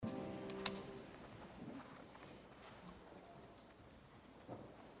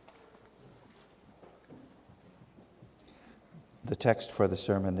The text for the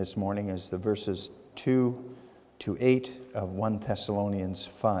sermon this morning is the verses 2 to 8 of 1 Thessalonians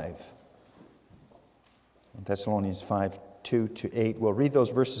 5. 1 Thessalonians 5, 2 to 8. We'll read those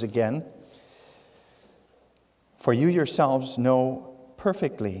verses again. For you yourselves know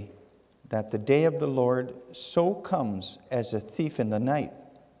perfectly that the day of the Lord so comes as a thief in the night.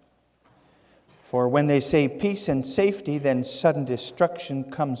 For when they say peace and safety, then sudden destruction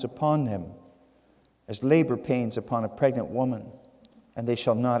comes upon them, as labor pains upon a pregnant woman, and they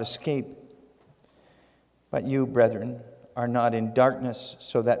shall not escape. But you, brethren, are not in darkness,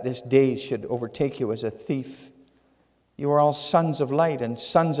 so that this day should overtake you as a thief. You are all sons of light and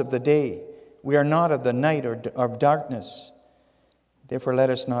sons of the day. We are not of the night or of darkness. Therefore let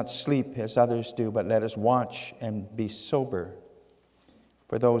us not sleep as others do, but let us watch and be sober.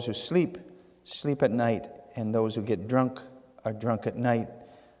 For those who sleep, sleep at night, and those who get drunk are drunk at night.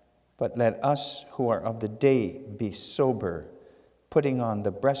 But let us who are of the day be sober, putting on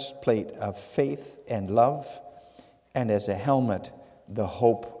the breastplate of faith and love, and as a helmet, the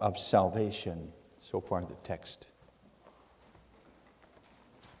hope of salvation. So far the text.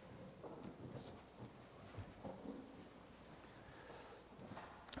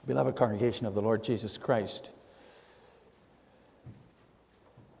 Beloved congregation of the Lord Jesus Christ,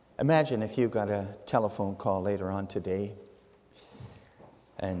 imagine if you got a telephone call later on today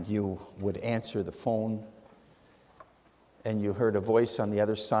and you would answer the phone and you heard a voice on the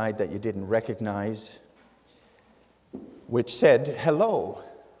other side that you didn't recognize, which said, "Hello,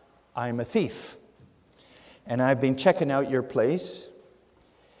 I'm a thief, and I've been checking out your place,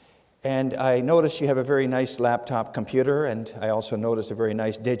 and I noticed you have a very nice laptop computer, and I also noticed a very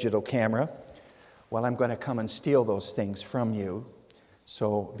nice digital camera. Well, I'm going to come and steal those things from you,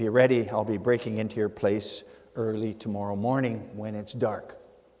 so be ready. I'll be breaking into your place early tomorrow morning when it's dark."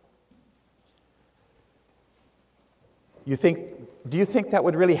 Do you think that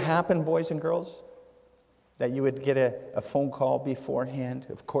would really happen, boys and girls? That you would get a phone call beforehand?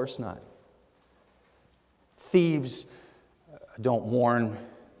 Of course not. Thieves don't warn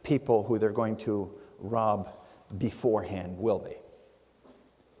people who they're going to rob beforehand, will they?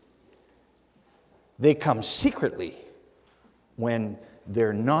 They come secretly when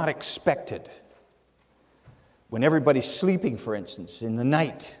they're not expected. When everybody's sleeping, for instance, in the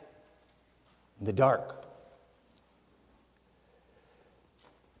night, in the dark.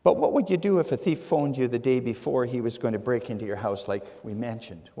 But what would you do if a thief phoned you the day before he was going to break into your house, like we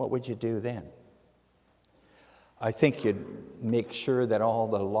mentioned? What would you do then? I think you'd make sure that all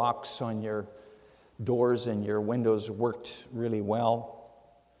the locks on your doors and your windows worked really well,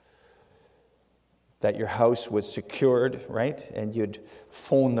 that your house was secured, right? And you'd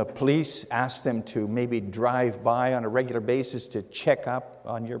phone the police, ask them to maybe drive by on a regular basis to check up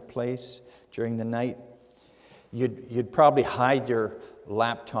on your place during the night. You'd probably hide your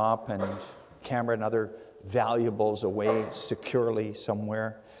laptop and camera and other valuables away securely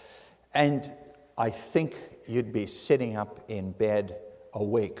somewhere. And I think you'd be sitting up in bed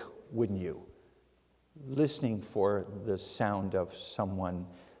awake, wouldn't you? Listening for the sound of someone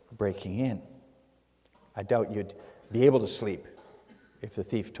breaking in. I doubt you'd be able to sleep if the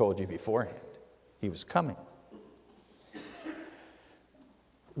thief told you beforehand he was coming.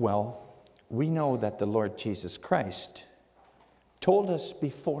 Well, we know that the Lord Jesus Christ told us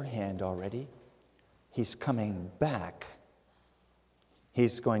beforehand already he's coming back.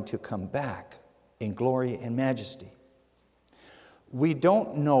 He's going to come back in glory and majesty. We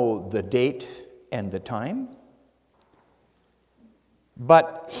don't know the date and the time,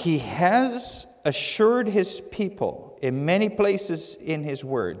 but he has assured his people in many places in his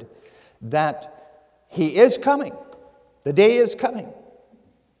word that he is coming. The day is coming.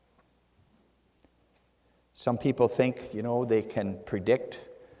 Some people think, they can predict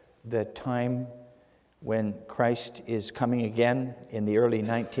the time when Christ is coming again. In the early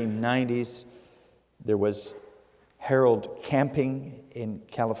 1990s, there was Harold Camping in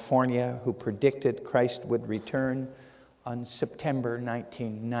California who predicted Christ would return on September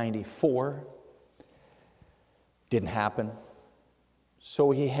 1994. Didn't happen. So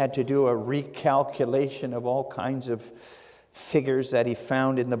he had to do a recalculation of all kinds of figures that he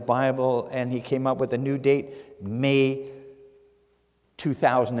found in the Bible, and he came up with a new date, May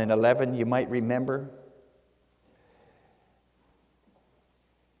 2011, you might remember.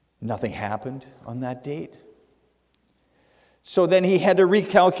 Nothing happened on that date. So then he had to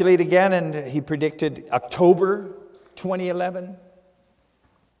recalculate again, and he predicted October 2011.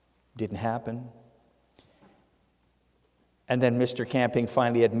 Didn't happen. And then Mr. Camping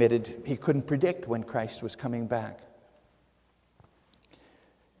finally admitted he couldn't predict when Christ was coming back.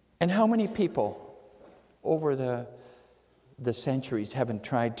 And how many people over the the centuries haven't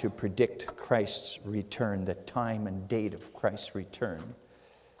tried to predict Christ's return, the time and date of Christ's return.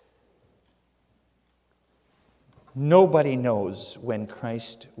 Nobody knows when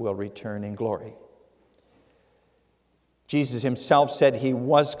Christ will return in glory. Jesus himself said he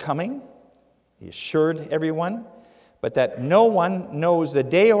was coming. He assured everyone, but that no one knows the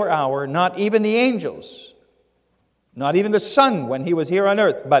day or hour, not even the angels, not even the Son when he was here on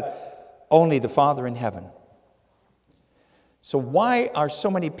earth, but only the Father in heaven. So why are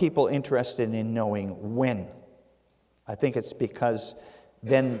so many people interested in knowing when? I think it's because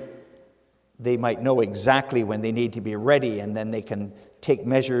then they might know exactly when they need to be ready, and then they can take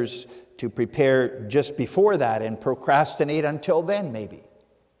measures to prepare just before that and procrastinate until then, maybe.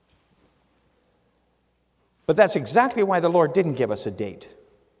 But that's exactly why the Lord didn't give us a date.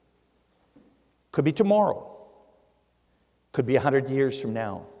 Could be tomorrow. Could be 100 years from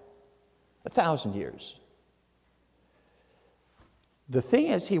now. 1,000 years. The thing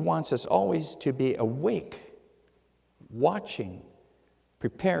is, he wants us always to be awake, watching,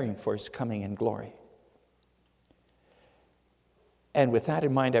 preparing for his coming in glory. And with that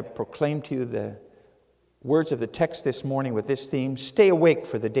in mind, I proclaim to you the words of the text this morning with this theme: stay awake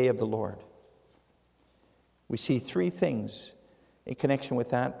for the day of the Lord. We see three things in connection with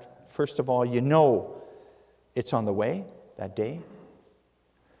that. First of all, you know it's on the way, that day.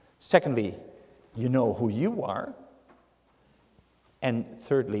 Secondly, you know who you are. And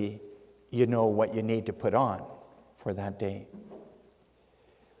thirdly, you know what you need to put on for that day.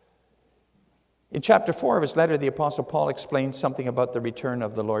 In chapter 4 of his letter, the Apostle Paul explains something about the return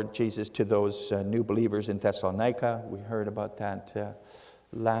of the Lord Jesus to those new believers in Thessalonica. We heard about that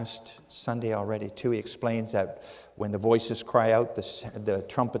last Sunday already too. He explains that when the voices cry out, the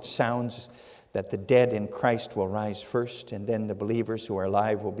trumpet sounds, that the dead in Christ will rise first, and then the believers who are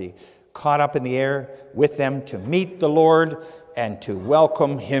alive will be caught up in the air with them to meet the Lord and to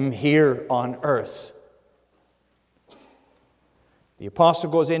welcome him here on earth. The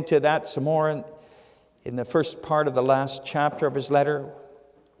apostle goes into that some more in the first part of the last chapter of his letter.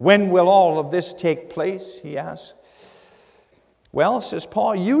 When will all of this take place, he asks. Well, says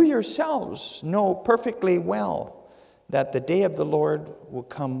Paul, you yourselves know perfectly well that the day of the Lord will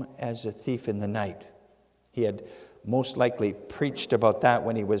come as a thief in the night. He had most likely preached about that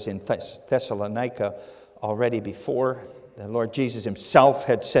when he was in Thessalonica already before. The Lord Jesus himself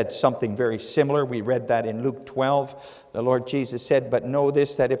had said something very similar. We read that in Luke 12. The Lord Jesus said, but know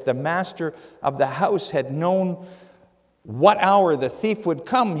this, that if the master of the house had known what hour the thief would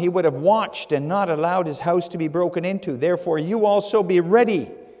come, he would have watched and not allowed his house to be broken into. Therefore, you also be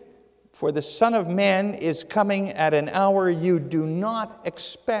ready, for the Son of Man is coming at an hour you do not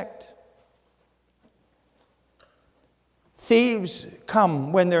expect. Thieves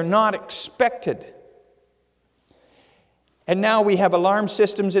come when they're not expected. And now we have alarm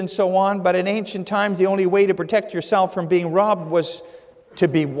systems and so on, but in ancient times, the only way to protect yourself from being robbed was to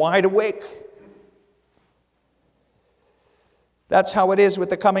be wide awake. That's how it is with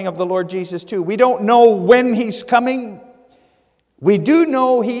the coming of the Lord Jesus too. We don't know when he's coming. We do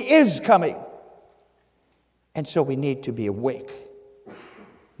know he is coming. And so we need to be awake.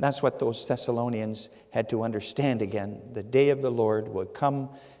 That's what those Thessalonians had to understand again. The day of the Lord will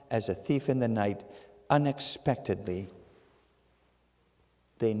come as a thief in the night, unexpectedly.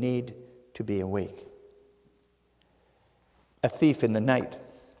 They need to be awake. A thief in the night.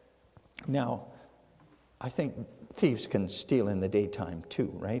 Now, I think thieves can steal in the daytime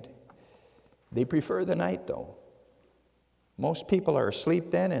too, right? They prefer the night though. Most people are asleep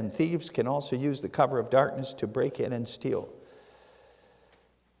then, and thieves can also use the cover of darkness to break in and steal.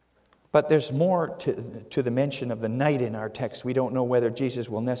 But there's more to the mention of the night in our text. We don't know whether Jesus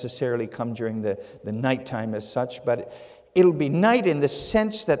will necessarily come during the nighttime as such, but it'll be night in the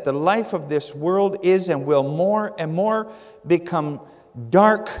sense that the life of this world is and will more and more become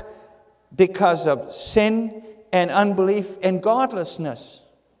dark because of sin and unbelief and godlessness.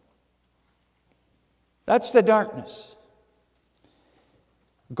 That's the darkness.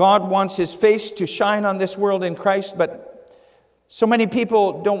 God wants his face to shine on this world in Christ, but so many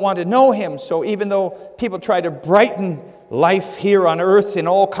people don't want to know him. So even though people try to brighten life here on earth in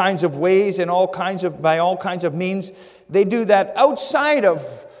all kinds of ways and by all kinds of means, they do that outside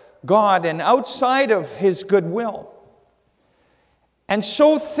of God and outside of his goodwill. And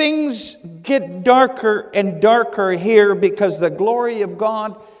so things get darker and darker here because the glory of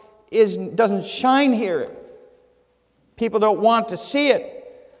God doesn't shine here. People don't want to see it.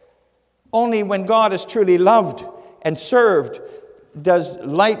 Only when God is truly loved and served does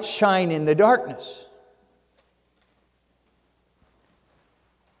light shine in the darkness.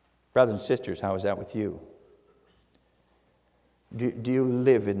 Brothers and sisters, how is that with you? Do you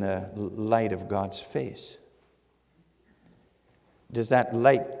live in the light of God's face? Does that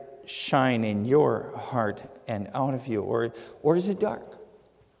light shine in your heart and out of you? Or is it dark?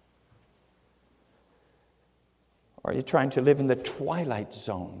 Or are you trying to live in the twilight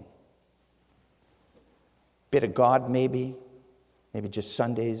zone? Bit of God maybe just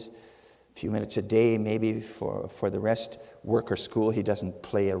Sundays, a few minutes a day, maybe for the rest, work or school, he doesn't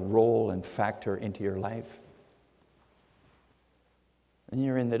play a role and factor into your life. And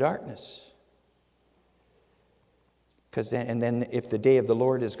you're in the darkness. Then if the day of the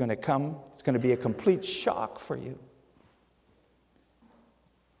Lord is going to come, it's going to be a complete shock for you.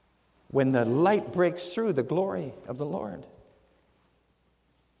 When the light breaks through the glory of the Lord.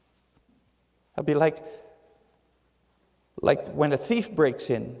 It'll be like when a thief breaks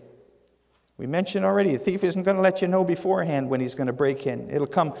in. We mentioned already, a thief isn't going to let you know beforehand when he's going to break in. It'll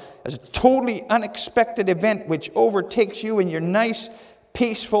come as a totally unexpected event which overtakes you in your nice,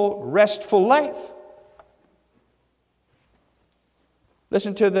 peaceful, restful life.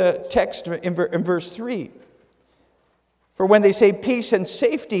 Listen to the text in verse 3. For when they say peace and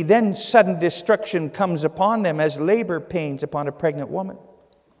safety, then sudden destruction comes upon them as labor pains upon a pregnant woman.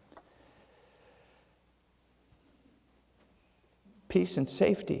 Peace and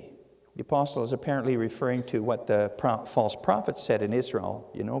safety. The apostle is apparently referring to what the false prophet said in Israel,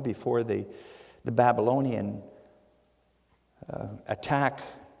 before the Babylonian attack,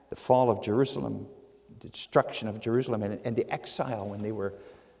 the fall of Jerusalem, the destruction of Jerusalem, and the exile when they were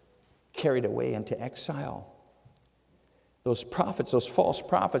carried away into exile. Those prophets, those false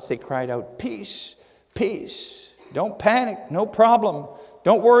prophets, they cried out, peace, peace. Don't panic, no problem.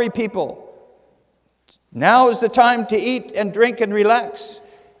 Don't worry, people. Now is the time to eat and drink and relax.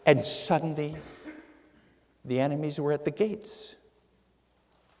 And suddenly, the enemies were at the gates.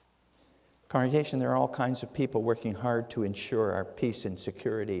 Congregation, there are all kinds of people working hard to ensure our peace and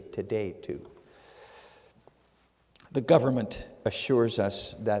security today, too. The government assures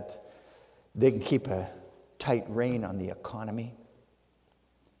us that they can keep a tight rein on the economy.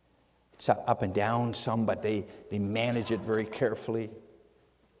 It's up and down some, but they manage it very carefully.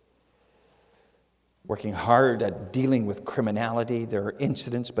 Working hard at dealing with criminality. There are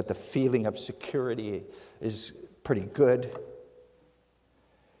incidents, but the feeling of security is pretty good.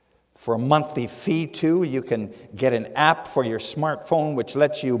 For a monthly fee, too, you can get an app for your smartphone which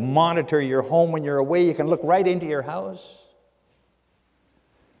lets you monitor your home when you're away. You can look right into your house.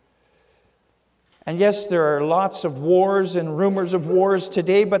 And yes, there are lots of wars and rumors of wars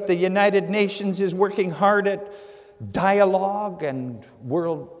today, but the United Nations is working hard at dialogue and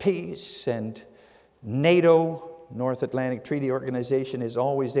world peace, and NATO, North Atlantic Treaty Organization, is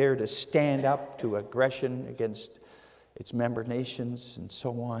always there to stand up to aggression against its member nations and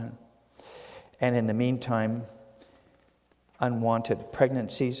so on. And in the meantime, unwanted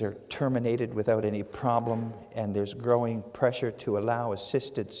pregnancies are terminated without any problem, and there's growing pressure to allow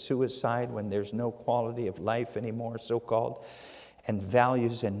assisted suicide when there's no quality of life anymore, so-called, and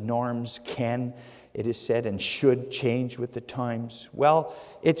values and norms can, it is said, and should change with the times. Well,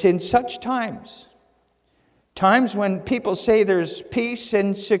 it's in such times when people say there's peace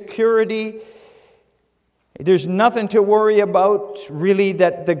and security, there's nothing to worry about, really,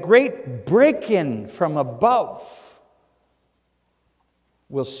 that the great break-in from above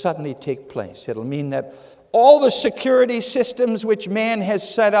will suddenly take place. It'll mean that all the security systems which man has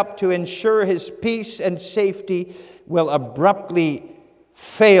set up to ensure his peace and safety will abruptly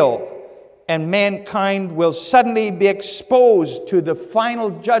fail, and mankind will suddenly be exposed to the final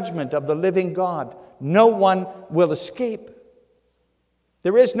judgment of the living God. No one will escape.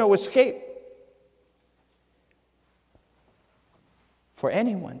 There is no escape for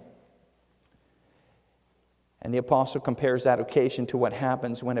anyone. And the apostle compares that occasion to what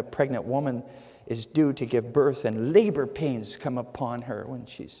happens when a pregnant woman is due to give birth and labor pains come upon her when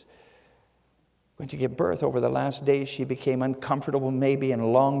she's going to give birth. Over the last days, she became uncomfortable maybe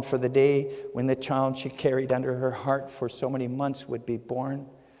and longed for the day when the child she carried under her heart for so many months would be born.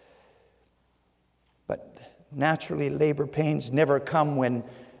 But naturally, labor pains never come when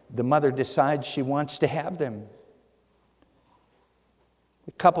the mother decides she wants to have them.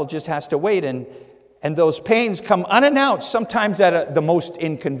 The couple just has to wait, and those pains come unannounced, sometimes at the most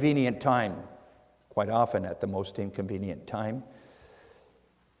inconvenient time. Quite often at the most inconvenient time.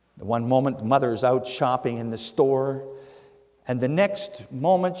 The one moment the mother's out shopping in the store, and the next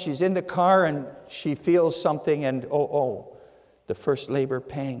moment she's in the car and she feels something, and the first labor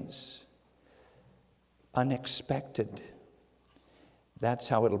pangs. Unexpected. That's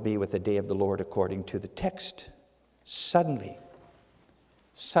how it'll be with the day of the Lord according to the text. Suddenly,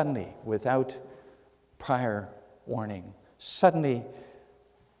 without prior warning. suddenly,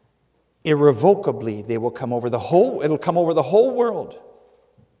 irrevocably, they will come over it'll come over the whole world.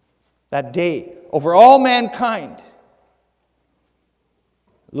 That day, over all mankind.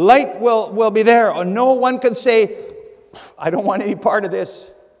 Light will be there. No one can say, I don't want any part of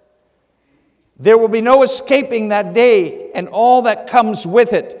this. There will be no escaping that day and all that comes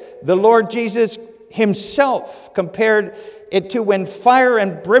with it. The Lord Jesus himself compared it to when fire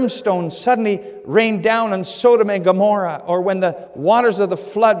and brimstone suddenly rained down on Sodom and Gomorrah, or when the waters of the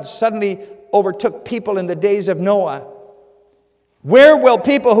flood suddenly overtook people in the days of Noah. Where will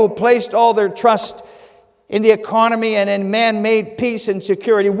people who placed all their trust in the economy and in man-made peace and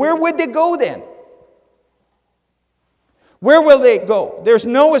security, where would they go then? Where will they go? There's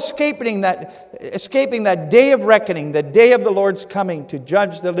no escaping that day of reckoning, the day of the Lord's coming to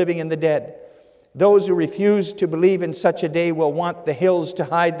judge the living and the dead. Those who refuse to believe in such a day will want the hills to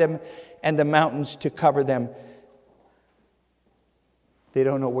hide them and the mountains to cover them. They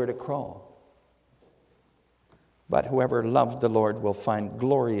don't know where to crawl. But whoever loved the Lord will find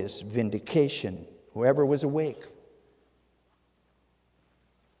glorious vindication. Whoever was awake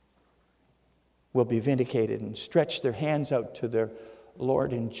will be vindicated and stretch their hands out to their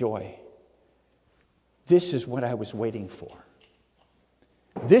Lord in joy. This is what I was waiting for.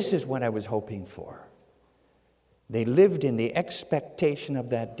 This is what I was hoping for. They lived in the expectation of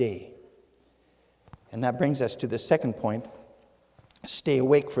that day. And that brings us to the second point. Stay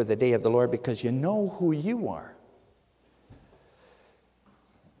awake for the day of the Lord, because you know who you are.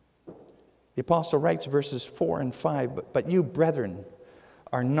 The apostle writes verses 4 and 5, but you, brethren,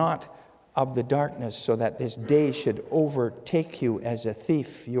 are not of the darkness, so that this day should overtake you as a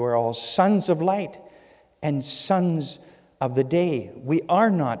thief. You are all sons of light and sons of the day. We are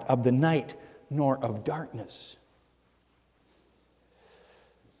not of the night nor of darkness.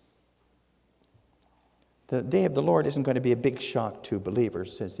 The day of the Lord isn't going to be a big shock to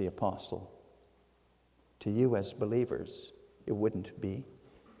believers, says the apostle. To you as believers, it wouldn't be,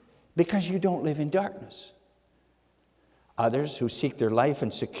 because you don't live in darkness. Others who seek their life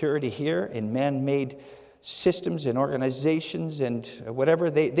and security here in man-made systems and organizations and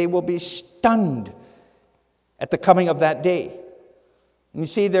whatever, they will be stunned at the coming of that day. And you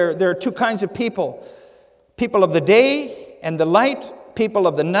see, there are two kinds of people. People of the day and the light, people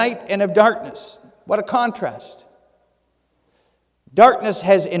of the night and of darkness. What a contrast. Darkness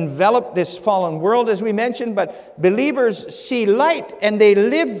has enveloped this fallen world, as we mentioned, but believers see light and they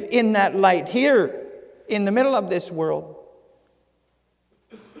live in that light here in the middle of this world.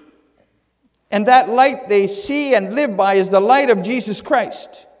 And that light they see and live by is the light of Jesus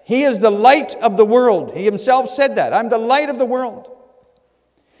Christ. He is the light of the world. He himself said that. I'm the light of the world.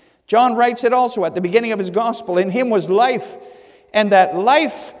 John writes it also at the beginning of his gospel. In him was life, and that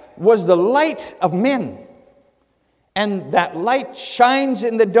life was the light of men. And that light shines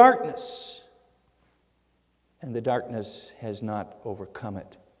in the darkness, and the darkness has not overcome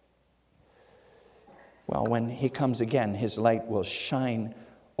it. Well, when he comes again, his light will shine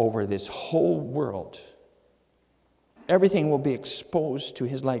over this whole world. Everything will be exposed to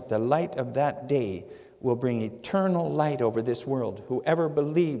his light. The light of that day will bring eternal light over this world. Whoever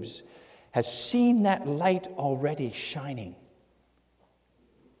believes has seen that light already shining.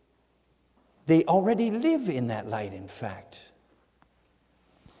 They already live in that light, in fact.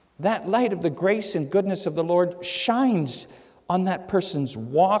 That light of the grace and goodness of the Lord shines on that person's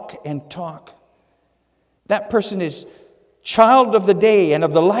walk and talk. That person is child of the day and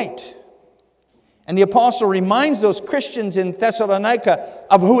of the light. And the apostle reminds those Christians in Thessalonica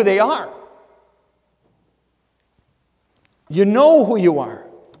of who they are. You know who you are.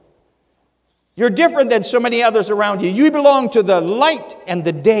 You're different than so many others around you. You belong to the light and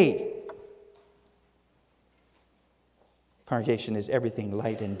the day. Congregation, is everything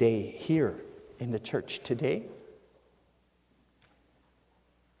light and day here in the church today?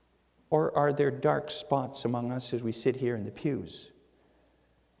 Or are there dark spots among us as we sit here in the pews?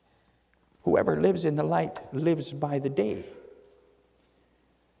 Whoever lives in the light lives by the day.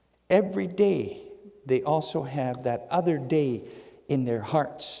 Every day they also have that other day in their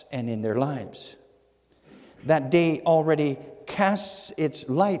hearts and in their lives. That day already casts its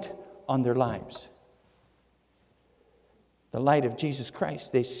light on their lives. The light of Jesus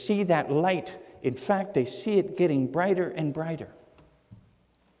Christ. They see that light. In fact, they see it getting brighter and brighter.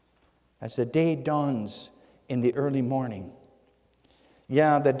 As the day dawns in the early morning.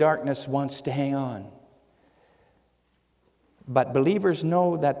 Yeah, the darkness wants to hang on. But believers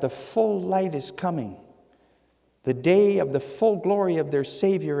know that the full light is coming. The day of the full glory of their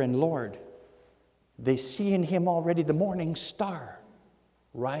Savior and Lord. They see in Him already the morning star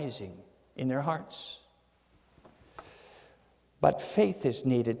rising in their hearts. But faith is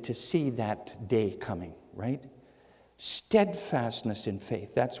needed to see that day coming, right? Steadfastness in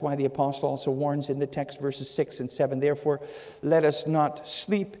faith. That's why the apostle also warns in the text, verses 6 and 7, therefore, let us not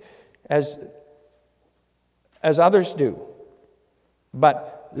sleep as others do,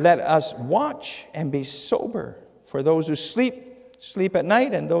 but let us watch and be sober. For those who sleep at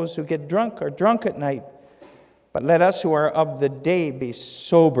night, and those who get drunk are drunk at night. But let us who are of the day be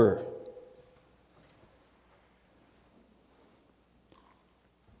sober.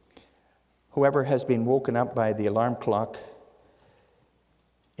 Whoever has been woken up by the alarm clock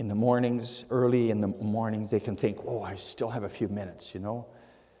in the mornings, early in the mornings, they can think, oh, I still have a few minutes, you know.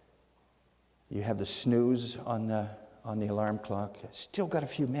 You have the snooze on the alarm clock. Still got a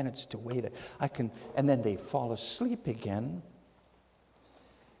few minutes to wait. And then they fall asleep again.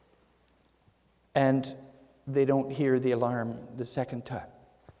 And they don't hear the alarm the second time.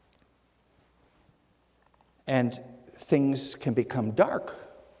 And things can become dark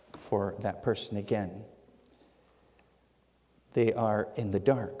for that person again. They are in the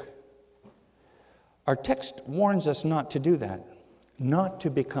dark. Our text warns us not to do that, not to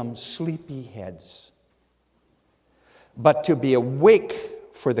become sleepy heads, but to be awake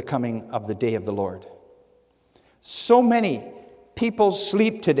for the coming of the day of the Lord. So many people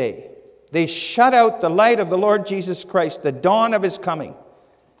sleep today. They shut out the light of the Lord Jesus Christ, the dawn of His coming.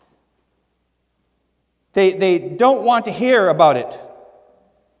 They don't want to hear about it.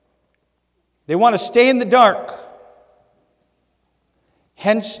 They want to stay in the dark.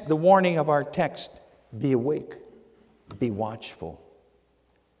 Hence the warning of our text, be awake, be watchful,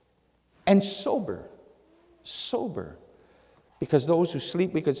 and sober. Sober. Because those who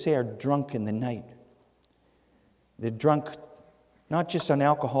sleep, we could say, are drunk in the night. They're drunk not just on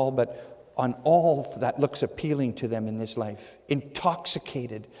alcohol, but on all that looks appealing to them in this life.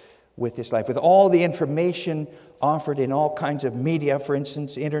 Intoxicated with this life, with all the information offered in all kinds of media, for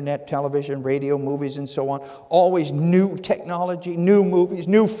instance, internet, television, radio, movies, and so on. Always new technology, new movies,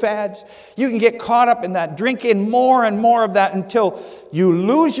 new fads. You can get caught up in that, drink in more and more of that until you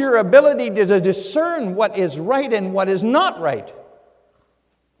lose your ability to discern what is right and what is not right.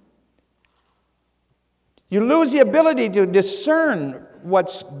 You lose the ability to discern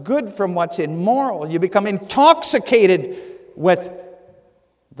what's good from what's immoral. You become intoxicated with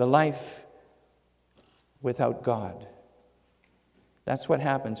the life without God. That's what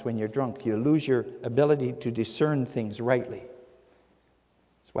happens when you're drunk. You lose your ability to discern things rightly.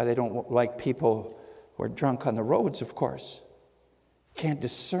 That's why they don't like people who are drunk on the roads, of course. Can't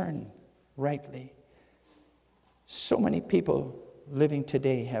discern rightly. So many people living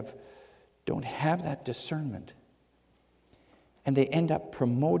today don't have that discernment. And they end up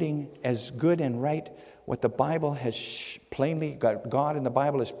promoting as good and right what the Bible has plainly, God in the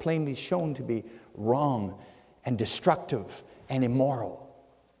Bible has plainly shown to be wrong and destructive and immoral.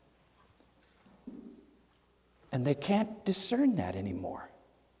 And they can't discern that anymore.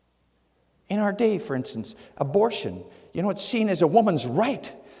 In our day, for instance, abortion, it's seen as a woman's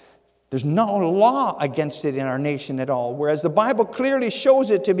right. There's no law against it in our nation at all, whereas the Bible clearly shows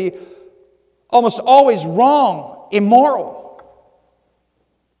it to be almost always wrong, immoral.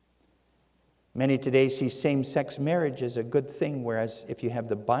 Many today see same-sex marriage as a good thing, whereas if you have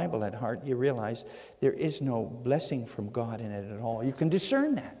the Bible at heart, you realize there is no blessing from God in it at all. You can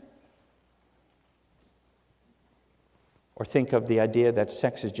discern that. Or think of the idea that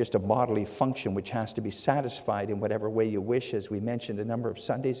sex is just a bodily function which has to be satisfied in whatever way you wish, as we mentioned a number of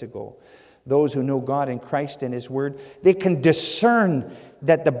Sundays ago. Those who know God in Christ and His Word, they can discern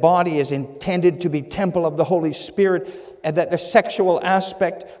that the body is intended to be temple of the Holy Spirit, and that the sexual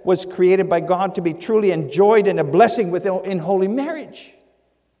aspect was created by God to be truly enjoyed and a blessing in holy marriage.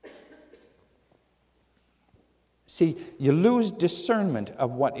 See, you lose discernment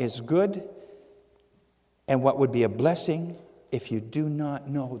of what is good and what would be a blessing if you do not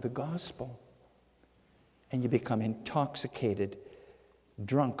know the gospel. And you become intoxicated,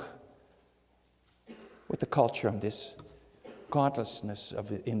 drunk with the culture of this godlessness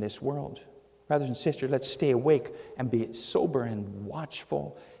in this world. Brothers and sisters, let's stay awake and be sober and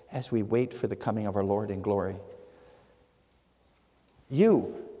watchful as we wait for the coming of our Lord in glory.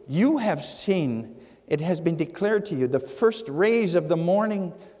 You have seen, it has been declared to you, the first rays of the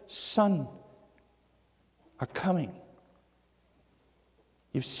morning sun are coming.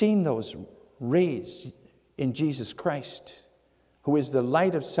 You've seen those rays in Jesus Christ, who is the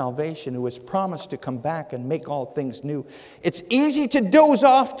light of salvation, who has promised to come back and make all things new. It's easy to doze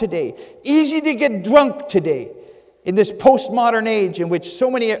off today, easy to get drunk today, in this postmodern age in which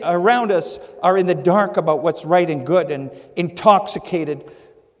so many around us are in the dark about what's right and good and intoxicated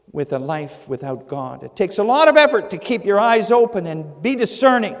with a life without God. It takes a lot of effort to keep your eyes open and be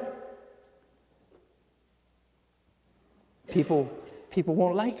discerning. People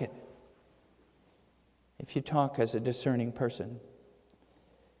won't like it if you talk as a discerning person.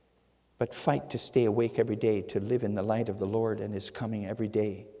 But fight to stay awake every day, to live in the light of the Lord and His coming every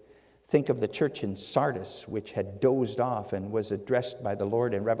day. Think of the church in Sardis, which had dozed off and was addressed by the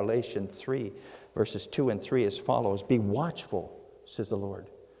Lord in Revelation 3, verses 2 and 3 as follows. Be watchful, says the Lord,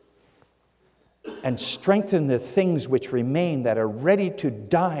 and strengthen the things which remain that are ready to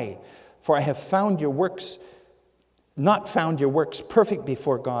die. For I have not found your works perfect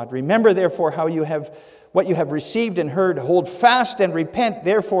before God. Remember therefore what you have received and heard. Hold fast and repent.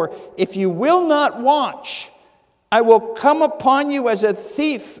 Therefore, if you will not watch, I will come upon you as a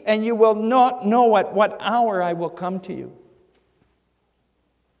thief, and you will not know at what hour I will come to you.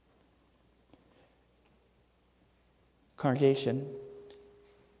 Congregation,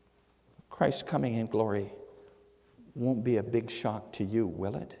 Christ's coming in glory won't be a big shock to you,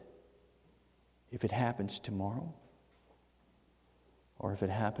 will it? If it happens tomorrow, or if it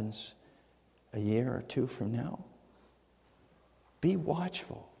happens a year or two from now. Be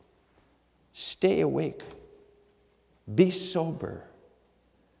watchful. Stay awake. Be sober.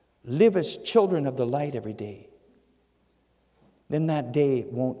 Live as children of the light every day. Then that day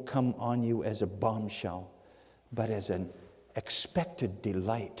won't come on you as a bombshell, but as an expected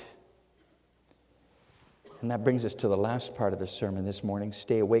delight. And that brings us to the last part of the sermon this morning.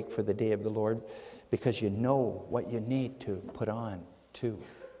 Stay awake for the day of the Lord, because you know what you need to put on too.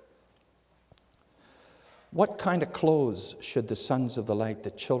 What kind of clothes should the sons of the light,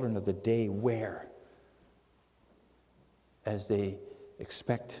 the children of the day, wear as they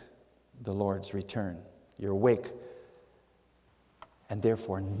expect the Lord's return? You're awake, and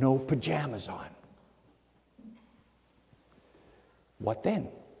therefore no pajamas on. What then?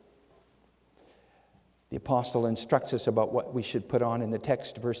 The apostle instructs us about what we should put on in the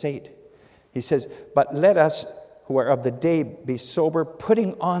text, verse 8. He says, but let us who are of the day be sober,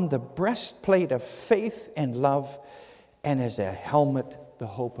 putting on the breastplate of faith and love, and as a helmet the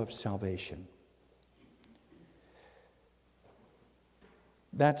hope of salvation.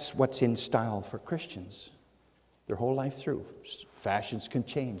 That's what's in style for Christians their whole life through. Fashions can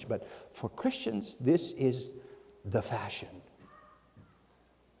change, but for Christians, this is the fashion.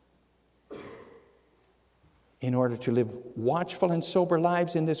 In order to live watchful and sober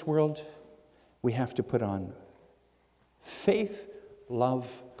lives in this world, we have to put on faith,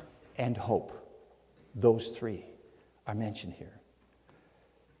 love, and hope. Those three are mentioned here.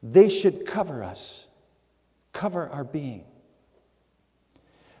 They should cover us, cover our being.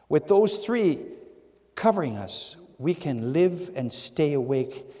 With those three covering us, we can live and stay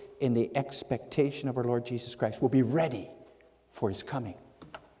awake in the expectation of our Lord Jesus Christ. We'll be ready for His coming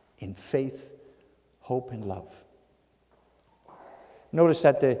in faith, hope, and love. Notice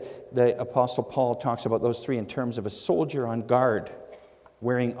that the Apostle Paul talks about those three in terms of a soldier on guard,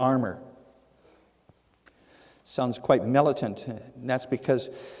 wearing armor. Sounds quite militant, and that's because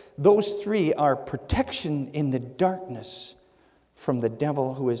those three are protection in the darkness from the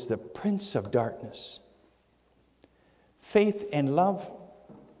devil, who is the prince of darkness. Faith and love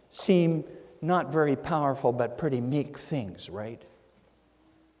seem not very powerful, but pretty meek things, right?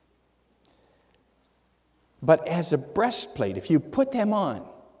 But as a breastplate, if you put them on,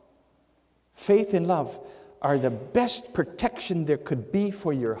 faith and love are the best protection there could be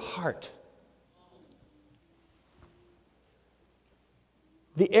for your heart.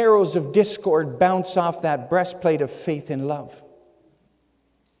 The arrows of discord bounce off that breastplate of faith and love.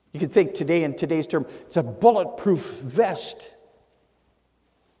 You could think today, in today's term, it's a bulletproof vest.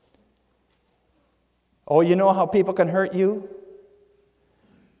 Oh, you know how people can hurt you?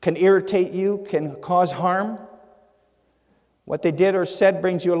 Can irritate you, can cause harm. What they did or said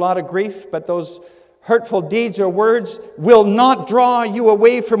brings you a lot of grief, but those hurtful deeds or words will not draw you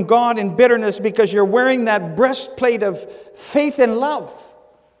away from God in bitterness, because you're wearing that breastplate of faith and love.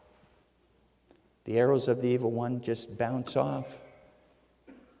 The arrows of the evil one just bounce off.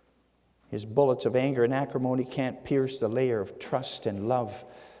 His bullets of anger and acrimony can't pierce the layer of trust and love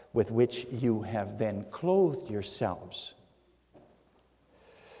with which you have then clothed yourselves.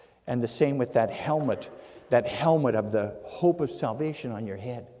 And the same with that helmet of the hope of salvation on your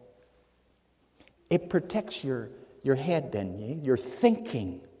head. It protects your head then, your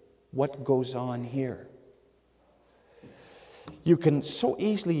thinking, what goes on here. You can so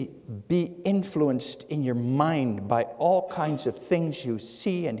easily be influenced in your mind by all kinds of things you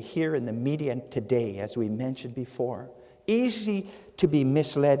see and hear in the media today, as we mentioned before. Easy to be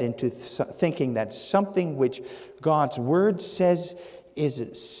misled into thinking that something which God's Word says is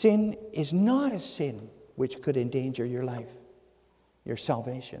sin is not a sin which could endanger your life, your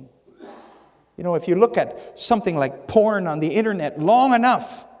salvation. You know, if you look at something like porn on the internet long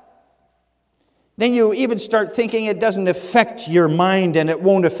enough, then you even start thinking it doesn't affect your mind and it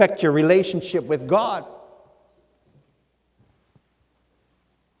won't affect your relationship with God.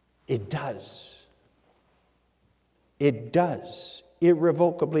 It does. It does.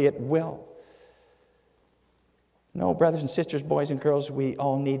 Irrevocably, it will. No, brothers and sisters, boys and girls, we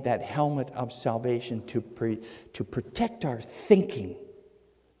all need that helmet of salvation to protect our thinking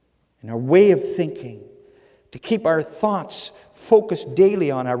and our way of thinking, to keep our thoughts focused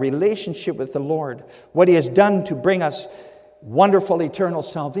daily on our relationship with the Lord, what He has done to bring us wonderful eternal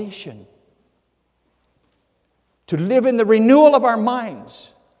salvation, to live in the renewal of our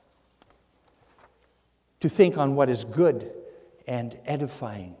minds, to think on what is good and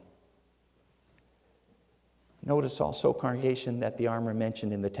edifying. Notice also, congregation, that the armor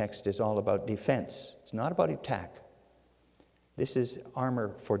mentioned in the text is all about defense. It's not about attack. This is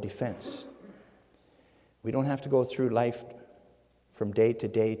armor for defense. We don't have to go through life from day to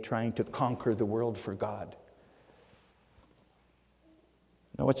day trying to conquer the world for God.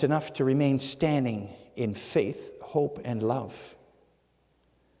 No, it's enough to remain standing in faith, hope, and love.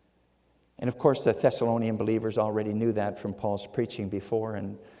 And of course, the Thessalonian believers already knew that from Paul's preaching before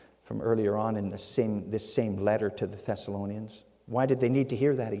and from earlier on in this same letter to the Thessalonians. Why did they need to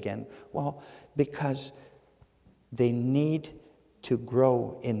hear that again? Well, because they need to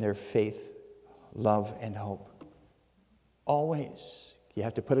grow in their faith, love, and hope. Always. You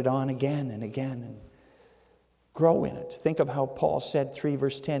have to put it on again and again and grow in it. Think of how Paul said, 3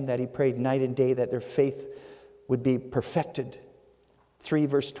 verse 10, that he prayed night and day that their faith would be perfected. 3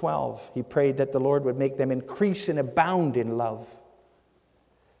 verse 12, he prayed that the Lord would make them increase and abound in love.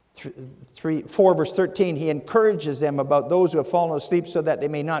 4 verse 13, he encourages them about those who have fallen asleep so that they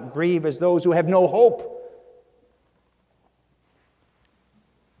may not grieve as those who have no hope,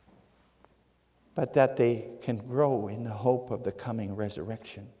 but that they can grow in the hope of the coming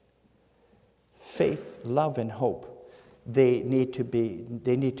resurrection. Faith, love, and hope, they need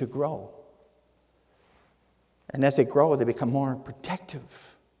to grow. And as they grow, they become more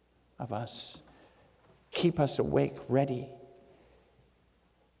protective of us, keep us awake, ready.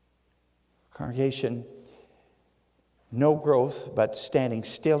 Congregation, no growth, but standing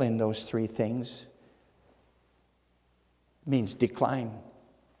still in those 3 things means decline.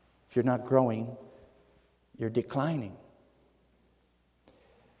 If you're not growing, you're declining.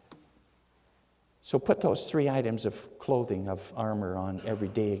 So put those 3 items of clothing, of armor on every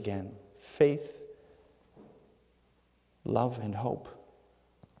day again. Faith, love, and hope.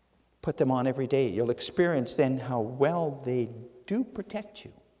 Put them on every day. You'll experience then how well they do protect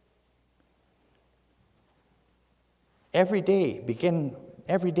you. Every day, begin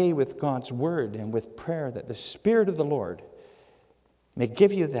every day with God's Word and with prayer that the Spirit of the Lord may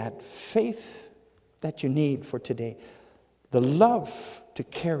give you that faith that you need for today, the love to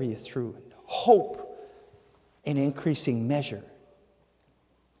carry you through, hope in increasing measure.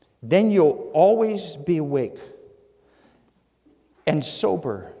 Then you'll always be awake and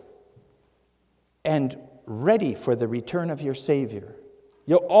sober and ready for the return of your Savior.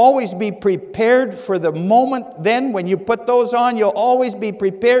 You'll always be prepared for the moment then when you put those on. You'll always be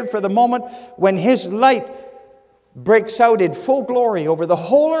prepared for the moment when His light breaks out in full glory over the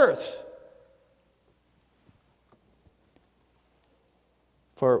whole earth.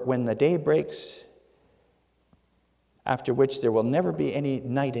 For when the day breaks, after which there will never be any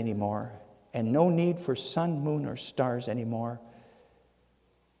night anymore, and no need for sun, moon, or stars anymore,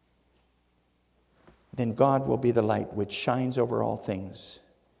 then God will be the light which shines over all things,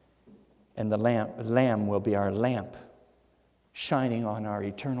 and the Lamb will be our lamp, shining on our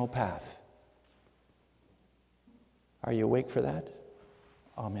eternal path. Are you awake for that?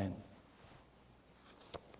 Amen.